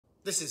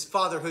This is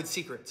Fatherhood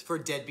Secrets for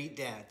Deadbeat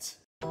Dads.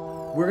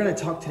 We're going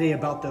to talk today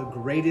about the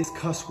greatest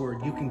cuss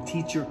word you can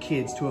teach your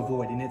kids to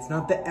avoid. And it's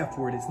not the F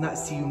word. It's not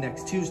see you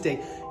next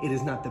Tuesday. It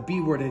is not the B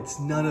word. It's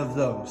none of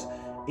those.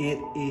 It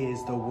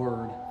is the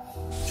word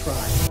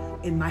try.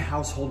 In my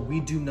household, we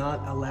do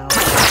not allow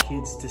our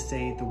kids to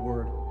say the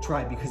word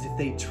try, because if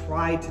they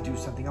try to do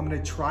something, I'm going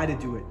to try to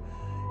do it.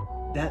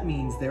 That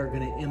means they're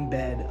going to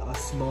embed a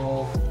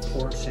small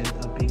portion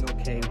of being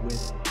okay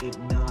with it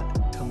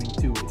not coming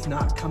through. It's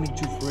not coming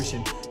to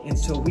fruition. And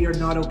so we are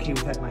not okay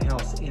with that in my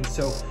house. And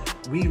so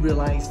we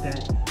realized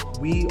that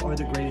we are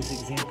the greatest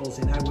examples.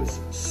 And I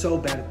was so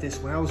bad at this.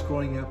 When I was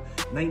growing up,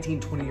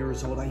 19, 20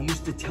 years old, I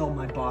used to tell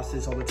my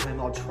bosses all the time,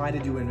 I'll try to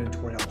do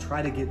inventory. I'll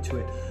try to get to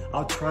it.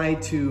 I'll try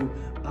to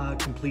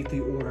complete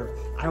the order.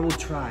 I will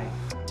try.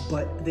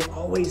 But they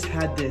always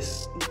had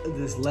this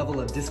level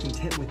of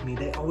discontent with me.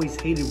 They always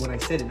hated when I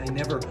said it. I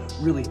never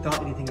really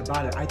thought anything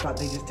about it. I thought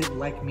they just didn't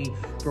like me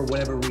for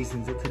whatever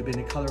reasons. It could have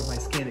been the color of my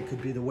skin. It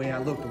could be the way I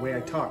look, the way I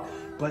talk.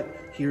 But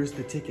here's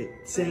the ticket.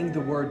 Saying the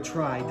word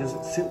try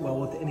doesn't sit well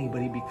with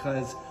anybody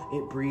because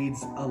it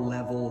breeds a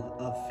level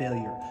of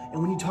failure.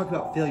 And when you talk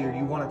about failure,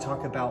 you want to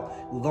talk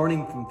about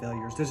learning from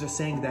failures. There's a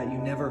saying that you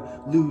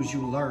never lose,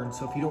 you learn.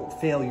 So if you don't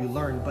fail, you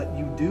learn. But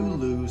you do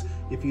lose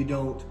if you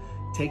don't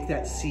take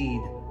that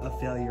seed of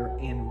failure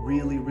and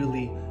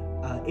really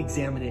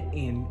examine it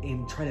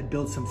and try to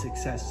build some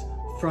success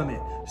from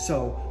it.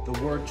 So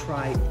the word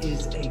try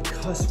is a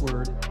cuss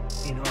word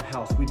in our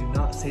house. We do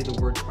not say the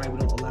word try. We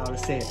don't allow to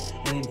say it.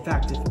 And in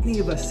fact, if any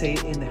of us say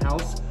it in the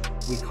house,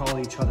 we call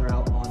each other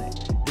out on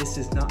it. This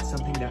is not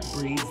something that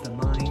breeds the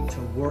mind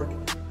to work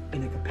in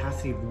the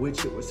capacity of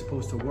which it was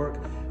supposed to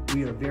work.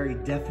 We are very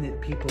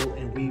definite people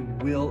and we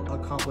will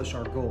accomplish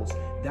our goals.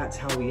 That's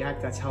how we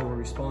act, that's how we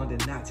respond, and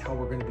that's how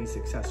we're going to be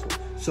successful.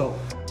 So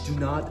do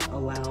not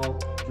allow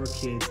your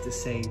kids to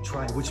say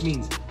try, which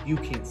means you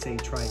can't say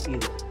try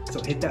either.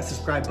 So hit that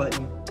subscribe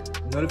button,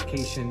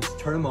 notifications,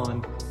 turn them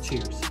on.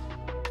 Cheers.